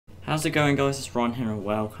How's it going, guys? It's Ron here and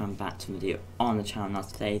welcome back to a video on the channel. Now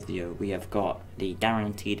today's video we have got the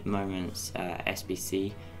guaranteed moments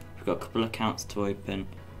SBC. We've got a couple of accounts to open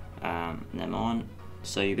them on.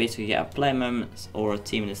 So you basically get a player moments or a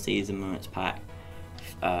team of the season moments pack.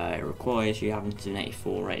 It requires you having to do an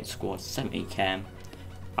 84 rated squad, 70 chem.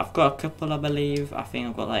 I've got a couple, I believe. I think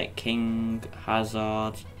I've got like King,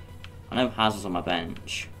 Hazard. I know Hazard's on my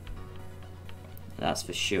bench, that's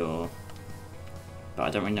for sure. But I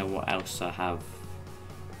don't really know what else I have.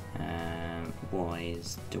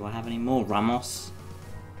 Wise. Do I have any more? Ramos.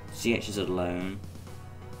 CH is a loan.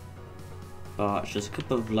 But just a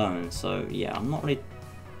couple of loans. So yeah, I'm not really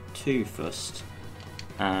too fussed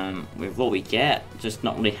with what we get. Just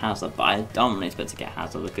not really Hazard. But I don't really expect to get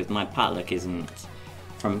Hazard because my padlock isn't,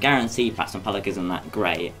 from guaranteed packs, my padlock isn't that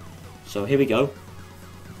great. So here we go.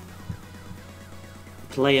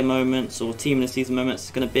 Player moments or team of the season moments.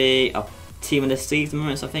 It's going to be a team of the season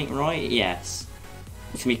moments, I think, right? Yes.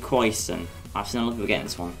 It's going to be Quaison. I've seen a lot of people getting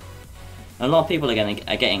this one. A lot of people are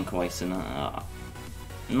getting Quaison.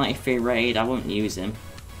 93 raid, I won't use him.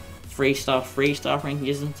 3-star ranking,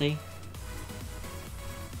 isn't he?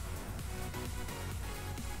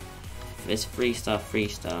 If it's 3-star,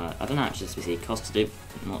 I don't know how much SBC costs to do,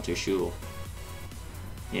 I'm not too sure.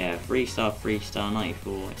 Yeah, 3-star,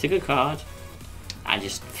 94. It's a good card. I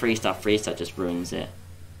just 3-star just ruins it.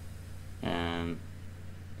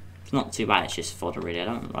 It's not too bad. It's just fodder, really. I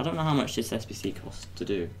don't know how much this SBC costs to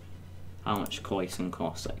do. How much Quaison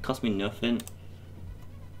costs? It cost me nothing.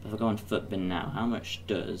 If I go on Footbin now, how much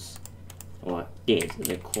does, or did,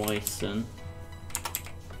 the Quaison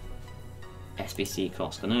SBC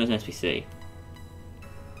cost? I know it's an SBC.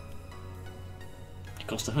 It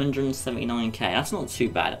cost 179k. That's not too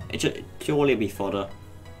bad. It should purely be fodder,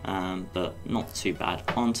 but not too bad.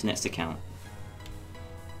 On to next account.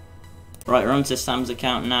 Right, we're on to Sam's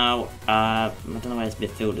account now. I don't know where his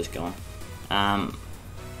midfielder's gone.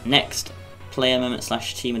 Next, player moment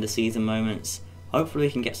 / team of the season moments. Hopefully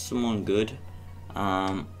we can get someone good.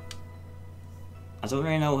 I don't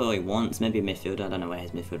really know who he wants. Maybe a midfielder. I don't know where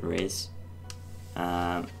his midfielder is.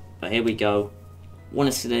 But here we go. Want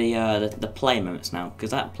to see the player moments now,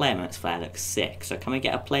 because that player moments flare looks sick. So can we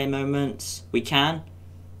get a player moments? We can.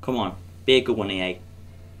 Come on, be a good one, EA.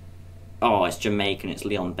 Oh, it's Jamaican. It's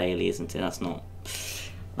Leon Bailey, isn't it? That's not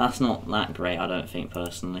that great, I don't think,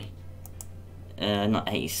 personally. Not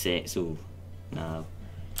 86. Ooh, no.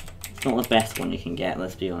 It's not the best one you can get.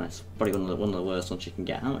 Let's be honest. Probably one of the worst ones you can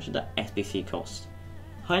get. How much did that SBC cost?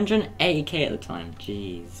 180k at the time.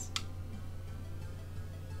 Jeez.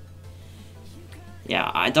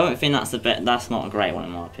 Yeah, I don't think that's the best. That's not a great one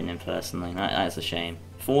in my opinion, personally. That's a shame.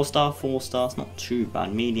 4-star. It's not too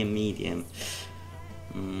bad. Medium.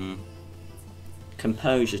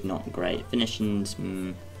 Composure's not great. Finishing's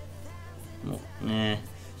nah.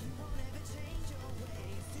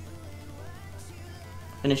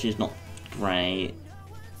 Finishing's not great.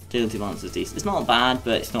 Agility balance is decent. It's not bad,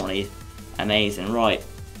 but it's not really amazing. Right,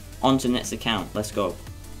 on to the next account. Let's go.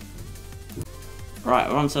 Right,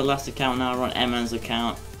 we're on to the last account now. We're on Emma's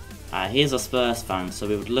account. He's a Spurs fan, so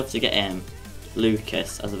we would love to get him.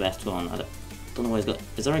 Lucas as the best one. I don't know where he's got.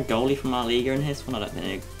 Is there a goalie from our Liga in his one? I don't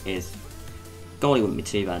think there is. Goalie wouldn't be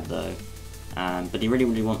too bad though. But he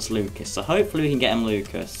really wants Lucas, so hopefully we can get him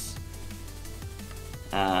Lucas.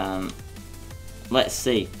 Let's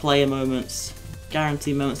see. Player moments.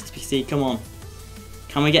 Guaranteed moments SPC, come on.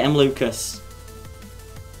 Can we get him Lucas?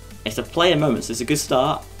 It's a player moments, it's a good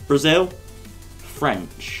start. Brazil.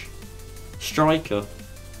 French. Striker.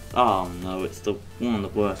 Oh no, it's one of the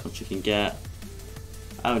worst ones you can get.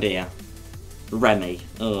 Oh dear. Remy.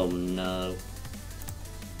 Oh no.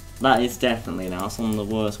 That is definitely now. That's one of the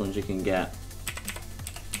worst ones you can get.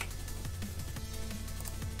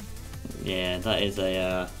 Yeah, that is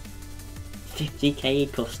a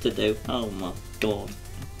 50k cost to do. Oh my god.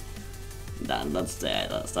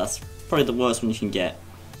 That's probably the worst one you can get.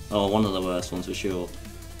 Oh, one of the worst ones for sure.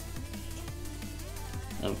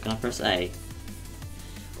 Oh, can I press A?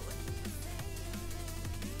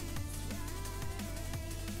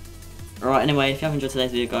 Alright, anyway, if you have enjoyed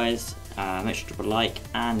today's video, guys, make sure to drop a like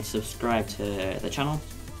and subscribe to the channel,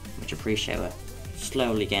 which I appreciate. We're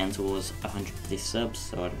slowly getting towards 150 subs,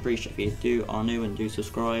 so I'd appreciate if you are new and do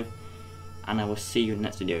subscribe, and I will see you in the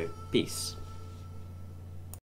next video. Peace.